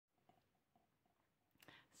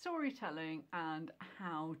storytelling and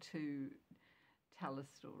how to tell a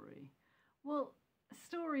story. Well,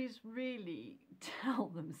 stories really tell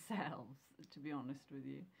themselves, to be honest with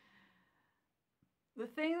you. The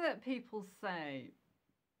thing that people say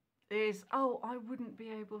is, oh, I wouldn't be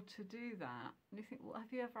able to do that. And you think, well,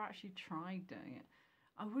 have you ever actually tried doing it?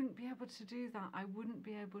 I wouldn't be able to do that. I wouldn't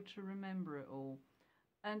be able to remember it all.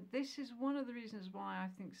 And this is one of the reasons why I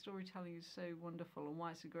think storytelling is so wonderful and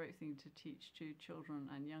why it's a great thing to teach to children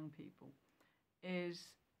and young people.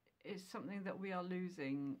 Is something that we are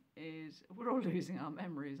losing. We're all losing our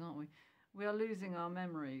memories, aren't we? We are losing our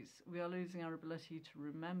memories. We are losing our ability to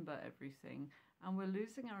remember everything, and we're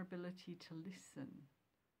losing our ability to listen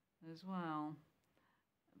as well.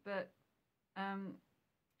 But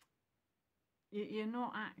you're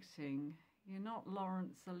not acting. You're not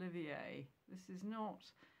Laurence Olivier. This is not,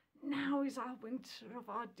 now is our winter of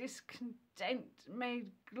our discontent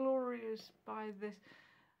made glorious by this.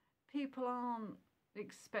 People aren't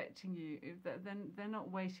expecting you. They're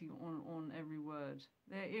not waiting on every word.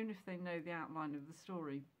 Even if they know the outline of the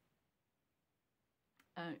story.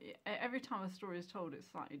 Every time a story is told, it's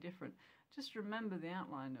slightly different. Just remember the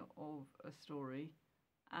outline of a story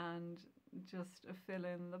and just fill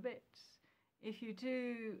in the bits. If you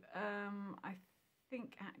do, I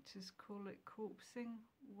think actors call it corpsing,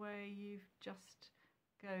 where you just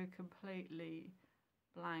go completely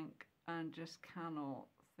blank and just cannot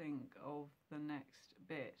think of the next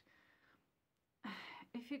bit.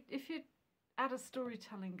 If you're at a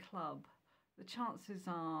storytelling club, the chances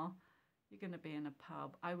are you're going to be in a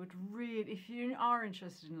pub. I would really, if you are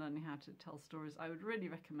interested in learning how to tell stories, I would really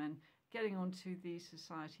recommend getting onto the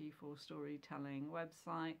Society for Storytelling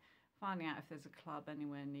website, finding out if there's a club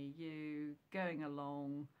anywhere near you, going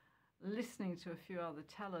along, listening to a few other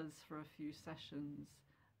tellers for a few sessions,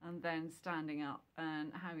 and then standing up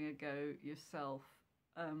and having a go yourself.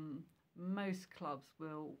 Most clubs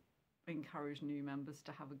will encourage new members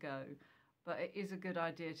to have a go, but it is a good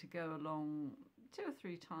idea to go along 2 or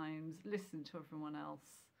 3 times, listen to everyone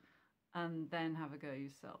else, and then have a go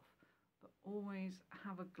yourself. But always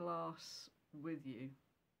have a glass with you.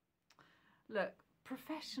 Look,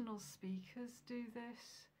 professional speakers do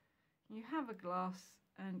this. You have a glass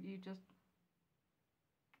and you just,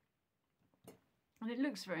 and it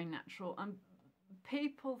looks very natural, and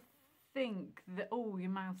people think that, oh, your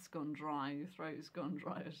mouth's gone dry, your throat's gone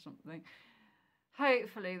dry or something.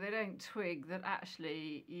 Hopefully they don't twig that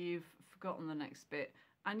actually you've forgotten the next bit,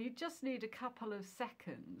 and you just need a couple of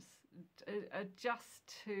seconds just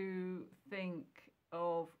to think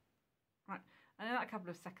of, right, and in that couple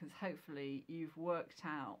of seconds hopefully you've worked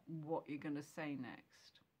out what you're going to say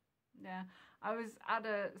next. Yeah, I was at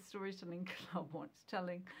a storytelling club once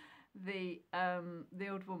telling the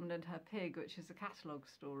Old Woman and Her Pig, which is a catalogue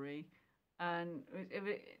story, and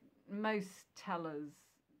most tellers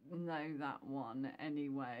know that one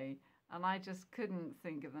anyway, and I just couldn't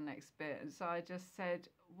think of the next bit, and so I just said,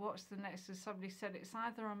 what's the next? And somebody said, it's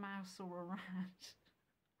either a mouse or a rat,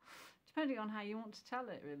 depending on how you want to tell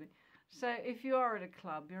it, really. So if you are at a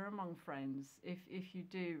club, you're among friends, if you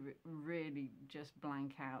do really just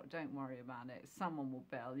blank out, don't worry about it, someone will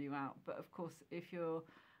bail you out. But of course, if you're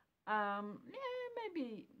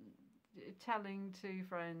maybe telling to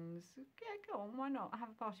friends, yeah, go on, why not, have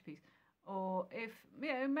a party piece. Or if,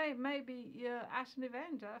 maybe you're at an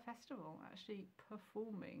event, at a festival, actually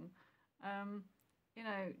performing,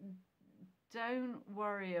 don't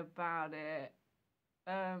worry about it.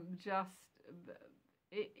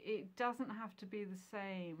 It doesn't have to be the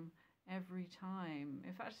same every time.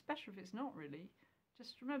 In fact, it's better if it's not really.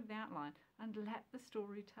 Just remember the outline and let the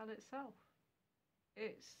story tell itself.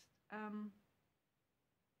 It's,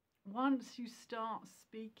 once you start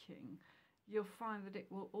speaking, you'll find that it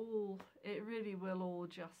really will all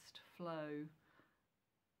just flow,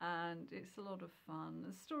 and it's a lot of fun.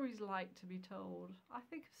 The stories like to be told. I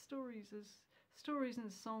think of stories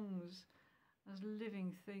and songs as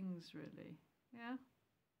living things, really. Yeah.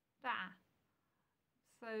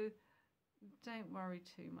 So don't worry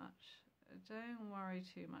too much. Don't worry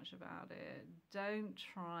too much about it. Don't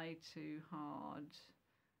try too hard.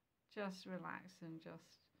 Just relax and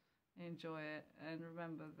just enjoy it, and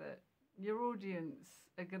remember that your audience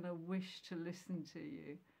are going to wish to listen to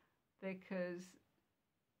you, because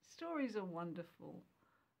stories are wonderful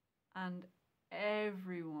and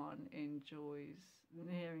everyone enjoys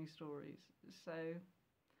hearing stories. So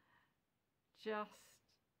just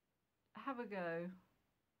have a go,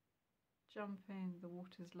 jump in, the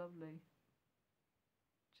water's lovely.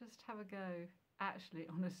 Just have a go. Actually,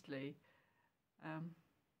 honestly,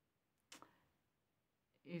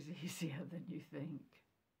 is easier than you think.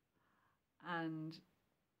 And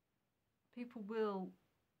People will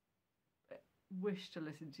wish to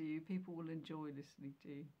listen to you. People will enjoy listening to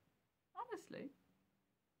you. Honestly.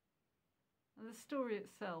 And the story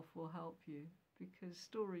itself will help you, because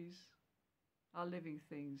stories are living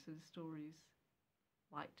things and stories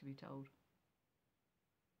like to be told.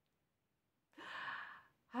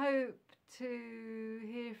 Hope to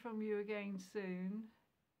hear from you again soon,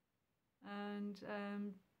 and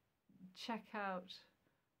check out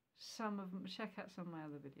some of my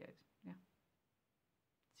other videos. Yeah.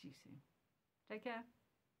 See you soon. Take care.